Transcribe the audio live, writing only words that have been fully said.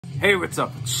Hey, what's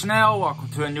up? It's Schnell. Welcome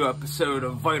to a new episode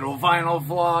of Vital Vinyl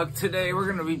Vlog. Today we're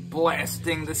going to be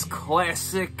blasting this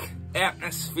classic,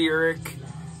 atmospheric,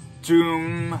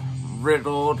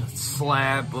 doom-riddled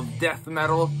slab of death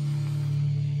metal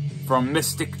from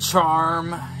Mystic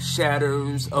Charm,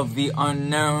 Shadows of the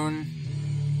Unknown.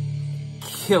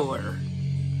 Killer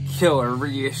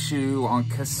reissue on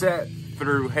cassette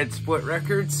through Headsplit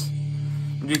Records.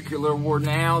 Nuclear War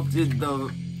Now did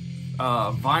the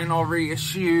vinyl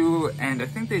reissue, and I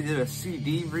think they did a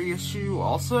CD reissue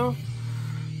also.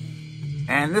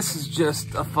 And this is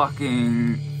just a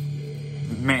fucking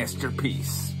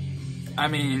masterpiece. I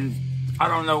mean, I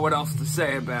don't know what else to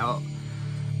say about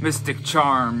Mystic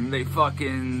Charm. They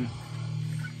fucking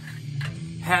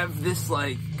have this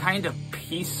like kind of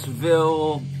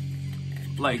Peaceville,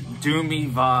 like doomy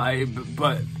vibe,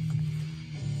 but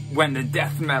when the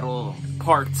death metal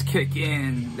parts kick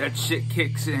in, that shit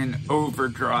kicks in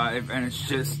overdrive, and it's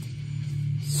just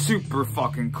super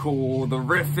fucking cool. The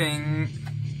riffing,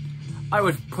 I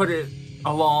would put it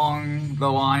along the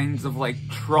lines of like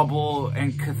Trouble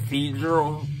and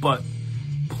Cathedral, but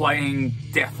playing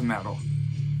death metal.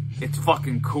 It's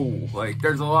fucking cool. Like,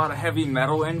 there's a lot of heavy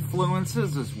metal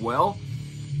influences as well,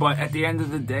 but at the end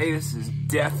of the day, this is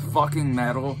death fucking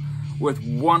metal with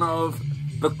one of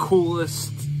the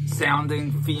coolest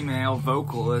sounding female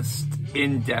vocalist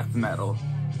in death metal.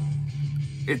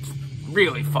 It's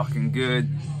really fucking good.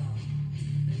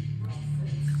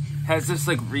 Has this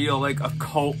like real like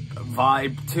occult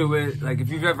vibe to it. Like, if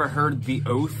you've ever heard The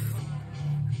Oath,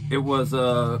 it was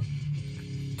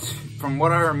from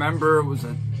what I remember, it was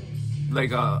a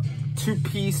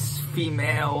two-piece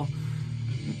female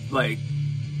like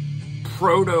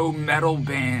proto metal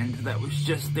band that was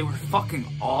just, they were fucking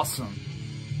awesome.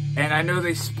 And I know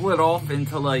they split off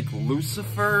into like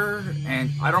Lucifer,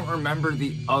 and I don't remember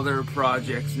the other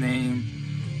project's name,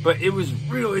 but it was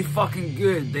really fucking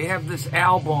good. They have this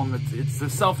album, it's the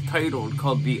self-titled,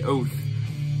 called The Oath,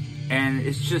 and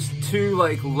it's just two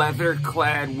like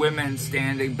leather-clad women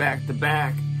standing back to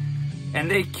back, and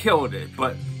they killed it.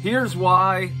 But here's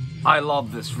why I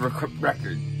love this record.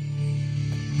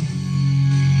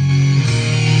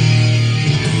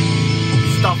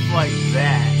 Stuff like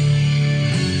that.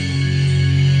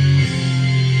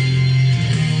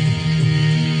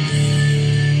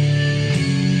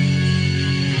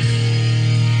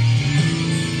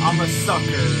 I'm a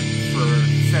sucker for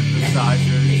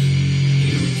synthesizers.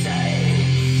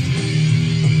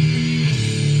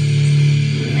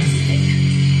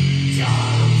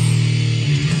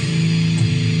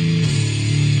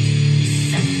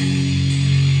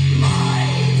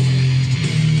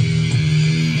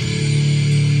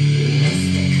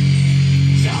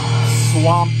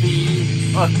 Swampy,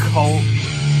 occult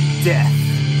death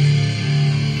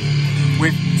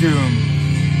with doom.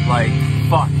 Like,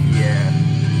 fuck yeah.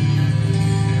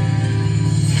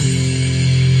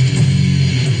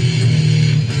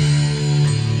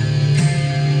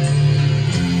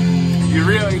 You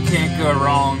really can't go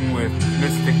wrong with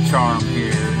Mystic Charm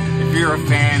here. If you're a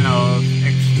fan of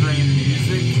extreme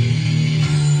music,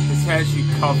 this has you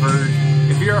covered.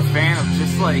 If you're a fan of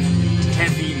just like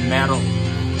heavy metal,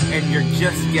 and you're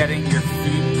just getting your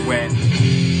feet wet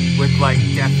with like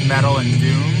death metal and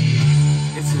doom,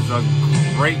 this is a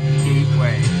great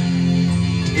gateway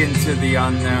into the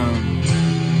unknown.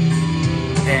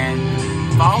 And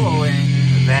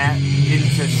following that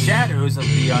into Shadows of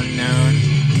the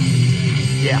Unknown,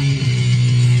 yeah,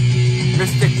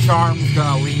 Mystic Charm's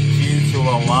gonna lead you to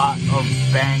a lot of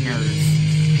bangers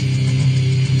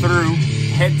through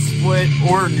Headsplit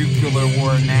or Nuclear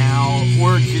War Now,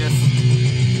 or just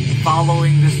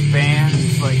following this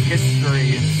band's like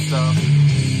history and stuff.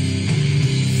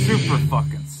 Super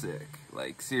fucking sick.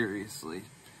 Like, seriously.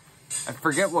 I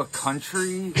forget what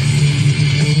country.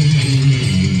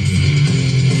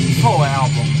 This whole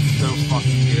album is so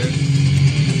fucking good.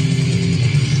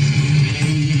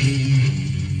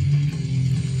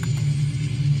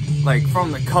 Like,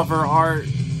 from the cover art,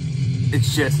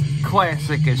 it's just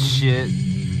classic as shit.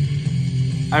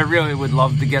 I really would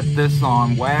love to get this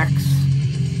on wax.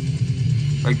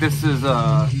 Like, this is,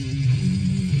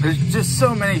 there's just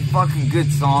so many fucking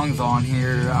good songs on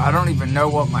here. I don't even know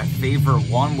what my favorite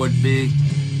one would be.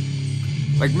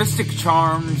 Like, Mystic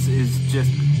Charms is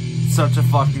just such a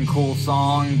fucking cool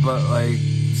song, but, like,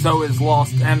 so is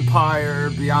Lost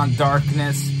Empire, Beyond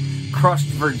Darkness, Crushed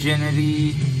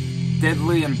Virginity,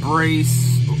 Deadly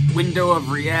Embrace, Window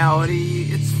of Reality.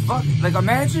 It's fucking, like,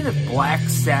 imagine if Black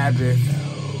Sabbath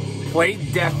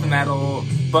played death metal,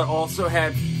 but also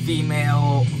had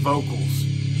female vocals.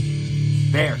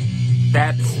 There.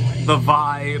 That's the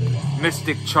vibe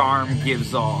Mystic Charm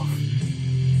gives off.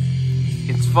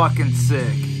 It's fucking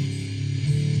sick.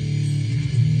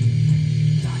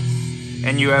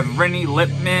 And you have Rini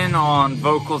Lipman on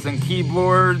vocals and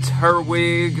keyboards,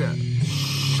 Herwig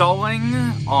Schulling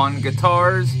on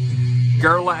guitars,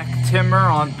 Gerlach Timmer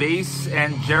on bass,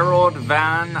 and Gerald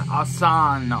Van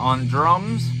Asan on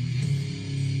drums.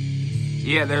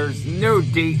 Yeah, there's no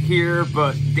date here,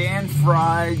 but Dan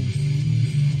Fry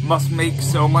must make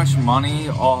so much money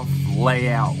off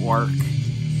layout work.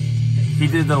 He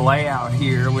did the layout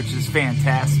here, which is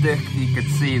fantastic. You could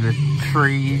see the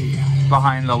tree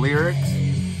behind the lyrics.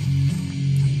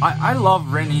 I love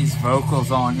Rini's vocals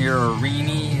on here, or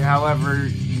Rini, however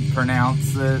you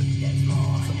pronounce it.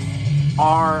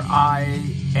 R-I-N-I,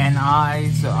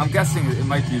 so I'm guessing it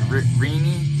might be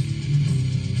Rini.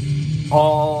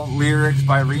 All lyrics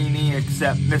by Rini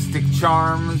except Mystic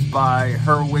Charms by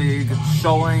Herwig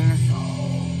Schulling.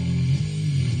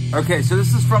 Okay, so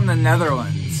this is from the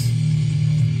Netherlands.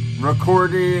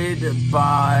 Recorded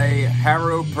by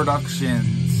Harrow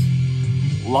Productions.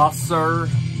 Losser,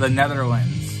 the Netherlands.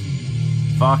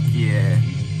 Fuck yeah.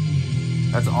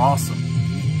 That's awesome.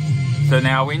 So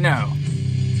now we know.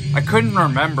 I couldn't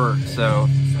remember, so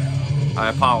I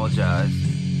apologize.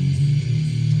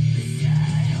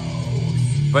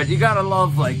 But you gotta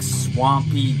love, like,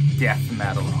 swampy death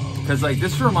metal. Because, like,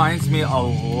 this reminds me a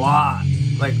lot,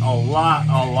 like, a lot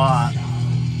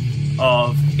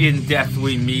of In Death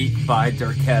We Meet by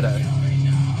Darketa.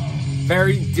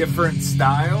 Very different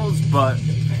styles, but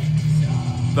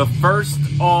the first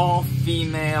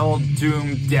all-female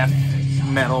doom death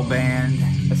metal band,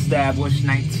 established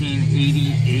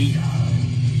 1988.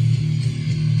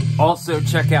 Also,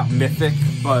 check out Mythic,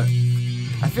 but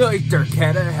I feel like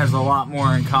Darketa has a lot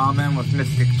more in common with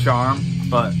Mystic Charm,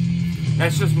 but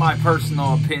that's just my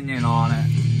personal opinion on it.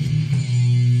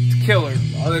 It's killer.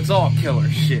 It's all killer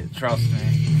shit, trust me.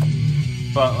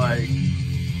 But,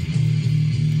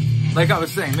 like I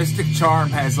was saying, Mystic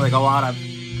Charm has, like, a lot of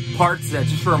parts that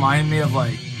just remind me of,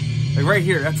 like right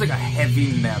here, that's like a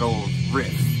heavy metal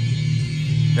riff.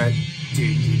 That,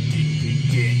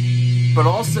 but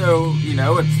also, you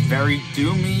know, it's very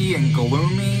doomy and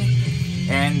gloomy.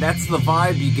 And that's the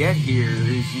vibe you get here,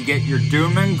 is you get your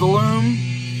doom and gloom,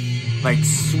 like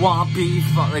swampy,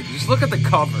 like just look at the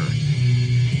cover.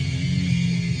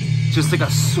 Just like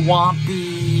a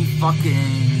swampy fucking,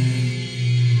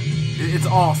 it's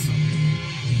awesome.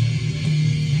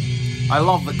 I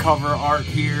love the cover art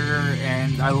here,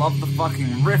 and I love the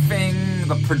fucking riffing.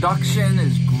 The production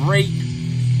is great.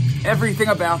 Everything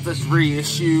about this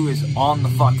reissue is on the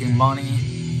fucking money.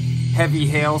 Heavy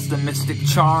hails to Mystic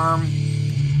Charm.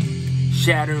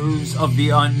 Shadows of the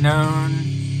Unknown.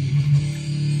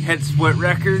 Headsplit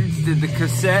Records did the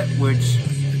cassette, which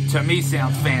to me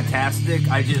sounds fantastic.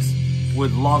 I just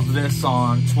would love this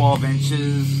on 12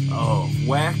 inches of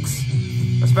Wex,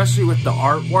 especially with the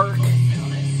artwork.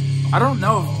 I don't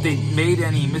know if they made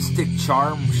any Mystic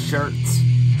Charm shirts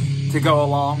to go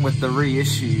along with the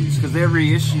reissues, because they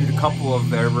reissued a couple of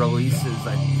their releases,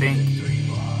 I think.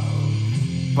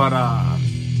 But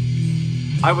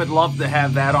I would love to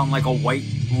have that on like a white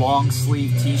long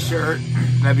sleeve t-shirt.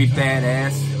 That'd be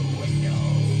badass.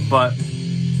 But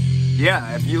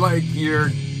yeah, if you like your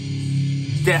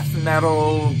death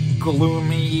metal,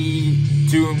 gloomy,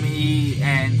 doomy,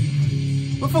 and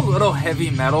with a little heavy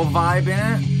metal vibe in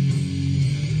it,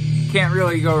 can't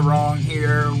really go wrong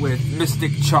here with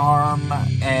Mystic Charm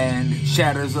and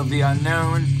Shadows of the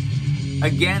Unknown.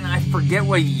 Again, I forget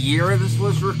what year this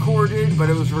was recorded, but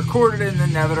it was recorded in the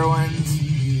Netherlands.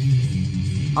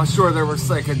 I'm sure there were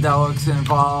psychedelics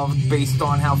involved based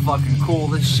on how fucking cool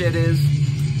this shit is.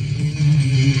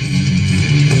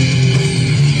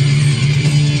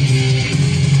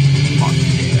 Fuck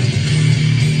yeah.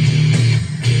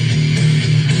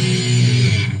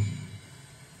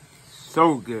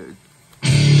 So good.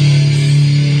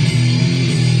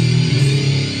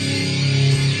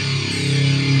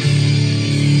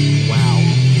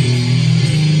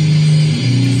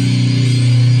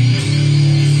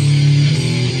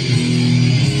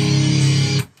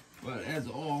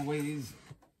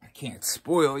 Can't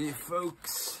spoil you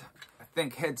folks. I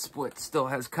think Headsplit still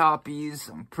has copies.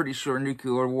 I'm pretty sure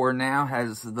Nuclear War Now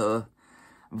has the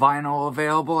vinyl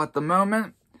available at the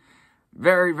moment.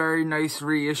 Very, very nice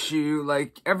reissue.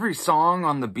 Like, every song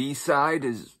on the B-side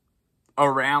is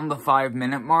around the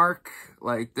 5-minute mark.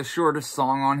 Like, the shortest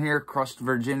song on here, Crushed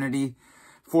Virginity,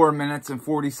 4 minutes and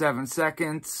 47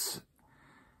 seconds.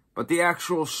 But the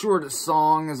actual shortest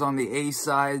song is on the A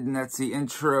side, and that's the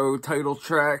intro title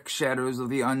track, Shadows of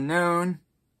the Unknown.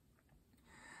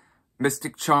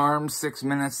 Mystic Charm, 6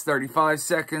 minutes, 35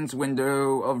 seconds.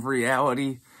 Window of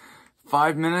Reality,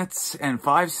 5 minutes and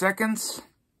 5 seconds.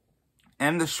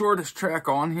 And the shortest track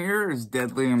on here is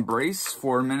Deadly Embrace,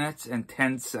 4 minutes and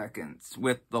 10 seconds.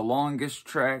 With the longest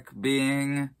track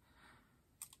being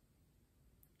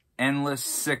Endless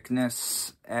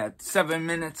Sickness at 7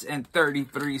 minutes and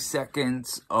 33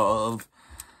 seconds of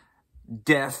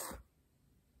death-ridden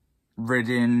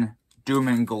doom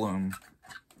and gloom.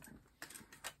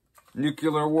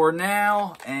 Nuclear War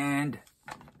Now and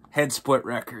Headsplit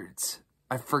Records.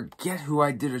 I forget who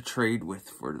I did a trade with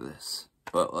for this,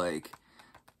 but like,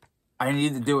 I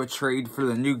need to do a trade for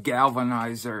the new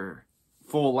Galvanizer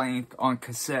full length on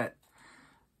cassette.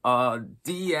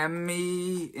 DM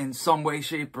me in some way,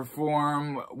 shape, or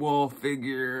form. We'll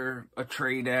figure a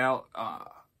trade out.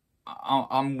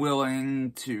 I'm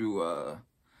willing to,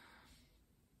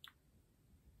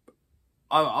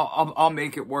 I'll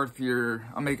make it worth your,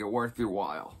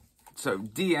 while. So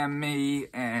DM me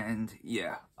and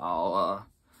yeah, I'll,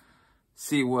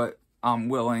 see what I'm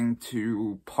willing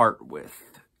to part with.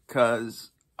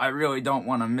 Cause I really don't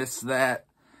want to miss that.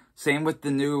 Same with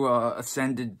the new,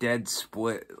 Ascended Dead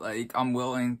split. Like, I'm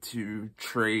willing to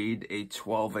trade a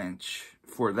 12-inch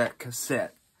for that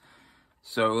cassette.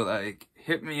 So, like,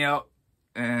 hit me up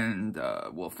and,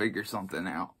 we'll figure something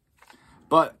out.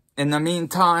 But in the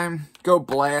meantime, go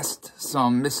blast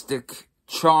some Mystic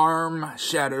Charm,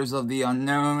 Shadows of the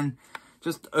Unknown.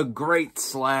 Just a great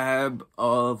slab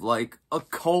of, like,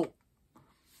 occult,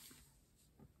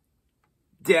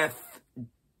 death,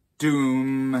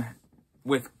 doom,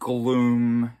 with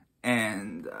gloom,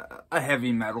 and a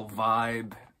heavy metal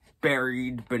vibe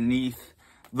buried beneath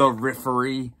the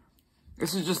riffery.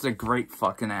 This is just a great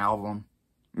fucking album.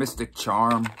 Mystic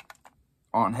Charm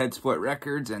on Headsplit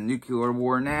Records and Nuclear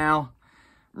War Now,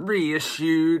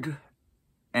 reissued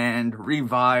and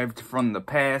revived from the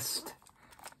past.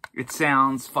 It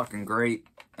sounds fucking great,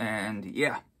 and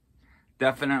yeah,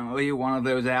 definitely one of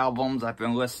those albums I've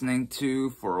been listening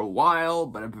to for a while,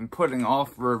 but I've been putting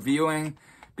off reviewing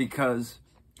because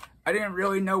I didn't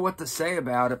really know what to say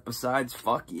about it besides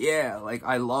fuck yeah. Like,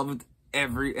 I loved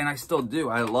and I still do,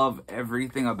 I love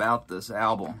everything about this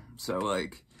album. So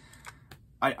like,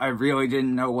 I really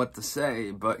didn't know what to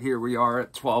say, but here we are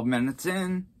at 12 minutes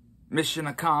in. Mission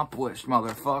accomplished,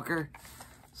 motherfucker.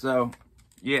 So,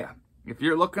 yeah. If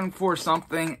you're looking for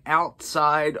something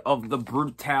outside of the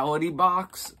brutality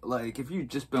box, like, if you've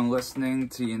just been listening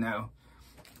to, you know,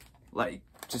 like,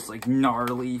 just, like,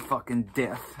 gnarly fucking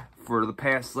death for the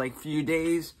past, like, few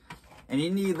days, and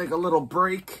you need, like, a little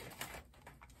break,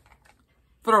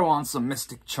 throw on some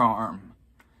Mystic Charm.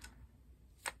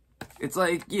 It's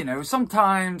like, you know,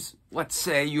 sometimes, let's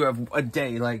say you have a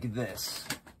day like this.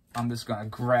 I'm just gonna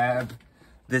grab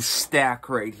this stack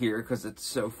right here because it's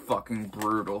so fucking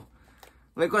brutal.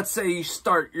 Like, let's say you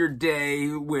start your day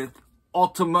with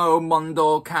Ultimo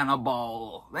Mundo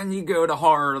Cannibal. Then you go to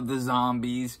Horror of the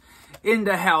Zombies,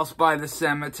 into House by the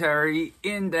Cemetery,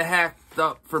 into Hacked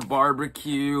Up for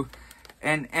Barbecue,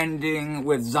 and ending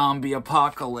with Zombie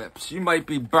Apocalypse. You might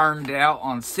be burned out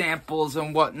on samples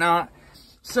and whatnot.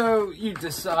 So you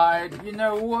decide, you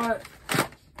know what?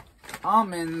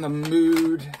 I'm in the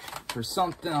mood for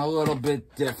something a little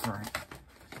bit different.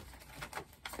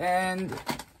 And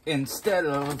instead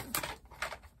of,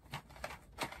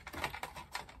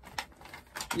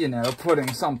 you know,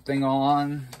 putting something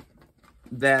on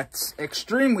that's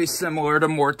extremely similar to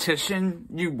Mortician,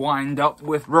 you wind up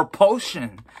with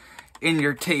Repulsion in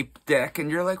your tape deck, and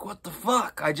you're like, what the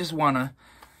fuck? I just want to,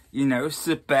 you know,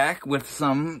 sit back with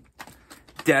some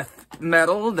death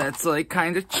metal that's, like,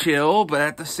 kind of chill, but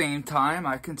at the same time,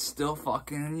 I can still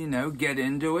fucking, you know, get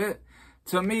into it.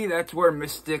 To me, that's where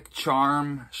Mystic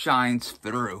Charm shines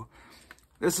through.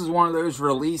 This is one of those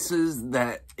releases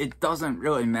that it doesn't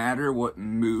really matter what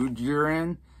mood you're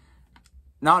in.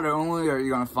 Not only are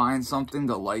you going to find something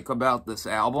to like about this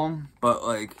album, but,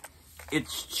 like,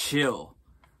 it's chill.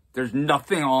 There's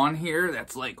nothing on here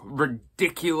that's, like,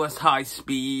 ridiculous high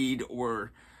speed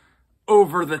or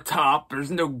over the top. There's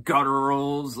no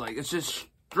gutturals. Like, it's just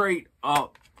straight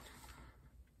up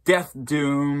death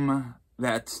doom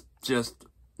that's just,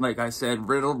 like I said,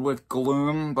 riddled with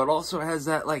gloom, but also has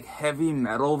that, like, heavy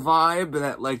metal vibe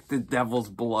that, like, the Devil's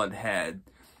Blood had.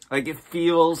 Like, it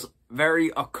feels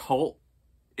very occult,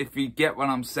 if you get what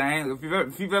I'm saying.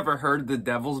 If you've ever heard the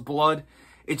Devil's Blood,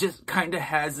 it just kind of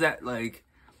has that, like,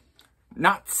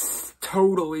 not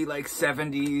totally, like,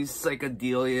 70s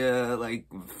psychedelia, like,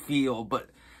 feel, but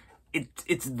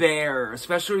it's there,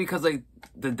 especially because, like,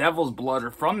 the Devil's Blood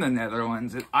are from the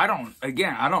Netherlands. I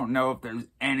don't know if there's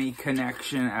any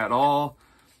connection at all.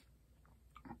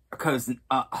 because,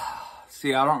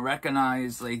 see, I don't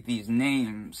recognize, like, these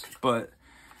names, but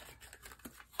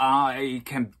I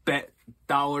can bet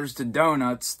dollars to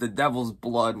donuts the Devil's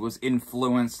Blood was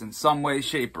influenced in some way,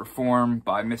 shape, or form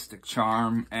by Mystic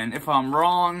Charm. And if I'm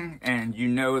wrong, and you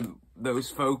know those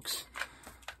folks,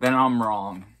 then I'm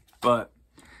wrong. But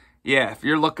yeah, if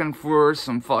you're looking for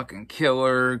some fucking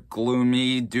killer,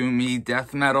 gloomy, doomy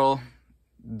death metal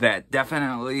that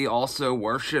definitely also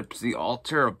worships the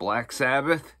altar of Black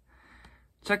Sabbath,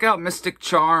 check out Mystic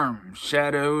Charm,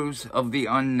 Shadows of the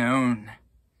Unknown.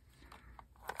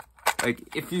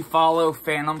 Like, if you follow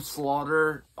Phantom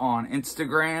Slaughter on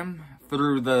Instagram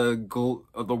through the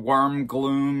Worm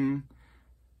Gloom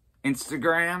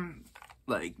Instagram,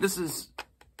 like, this is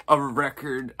a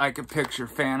record I could picture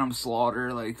Phantom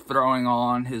Slaughter, like, throwing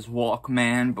on his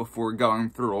Walkman before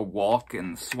going through a walk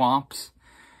in the swamps.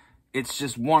 It's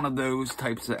just one of those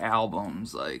types of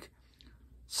albums, like,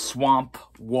 swamp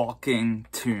walking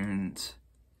tunes.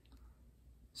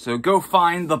 So go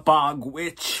find the Bog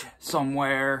Witch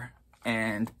somewhere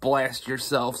and blast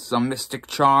yourself some Mystic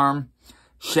Charm,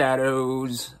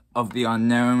 Shadows of the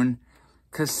Unknown,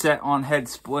 cassette on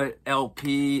Headsplit,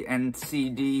 LP, and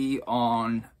CD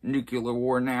on Nuclear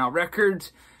War Now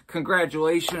Records.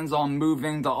 Congratulations on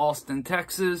moving to Austin,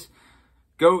 Texas.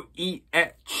 Go eat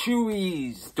at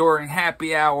Chewy's during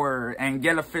happy hour and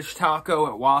get a fish taco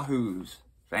at Wahoo's.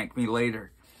 Thank me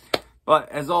later. But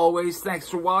as always, thanks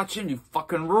for watching. You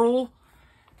fucking rule.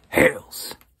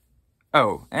 Hails.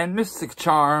 Oh, and Mystic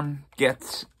Charm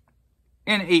gets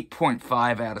an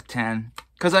 8.5 out of 10.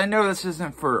 Because I know this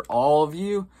isn't for all of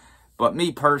you, but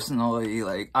me personally,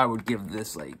 like, I would give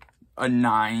this, like, a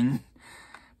 9.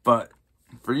 But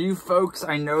for you folks,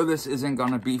 I know this isn't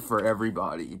going to be for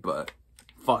everybody, but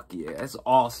fuck yeah, it's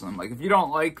awesome. Like, if you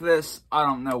don't like this, I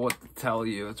don't know what to tell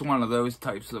you. It's one of those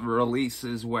types of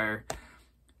releases where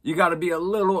you got to be a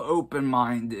little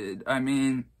open-minded. I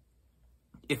mean,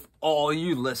 if all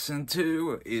you listen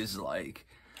to is, like,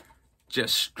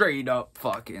 just straight up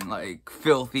fucking, like,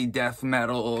 filthy death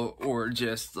metal, or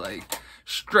just, like,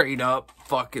 straight up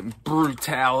fucking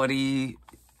brutality,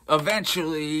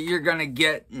 eventually you're gonna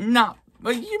get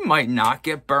you might not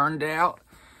get burned out,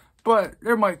 but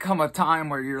there might come a time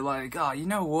where you're like, oh, you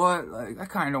know what, like, I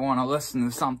kind of want to listen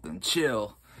to something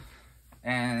chill,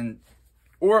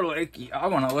 or, like, I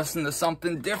want to listen to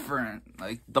something different,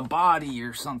 like The Body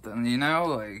or something, you know,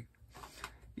 like,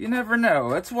 you never know.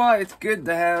 That's why it's good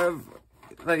to have,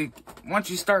 like,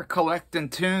 once you start collecting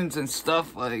tunes and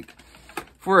stuff, like,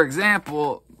 for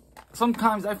example,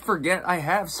 sometimes I forget I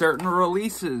have certain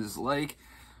releases, like,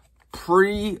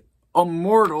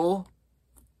 pre-immortal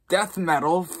death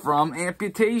metal from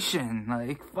Amputation,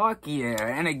 like, fuck yeah.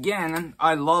 And again,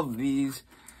 I love these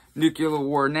Nuclear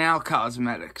War Now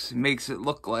cosmetics. It makes it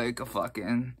look like a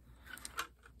fucking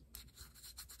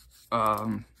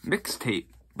mixtape,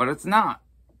 but it's not.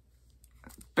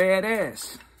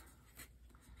 Badass.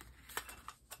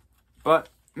 But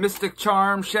Mystic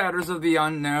Charm, Shadows of the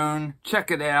Unknown,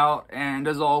 check it out. And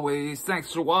as always,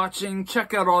 thanks for watching.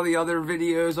 Check out all the other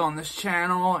videos on this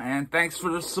channel, and thanks for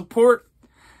the support.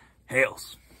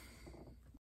 Hails.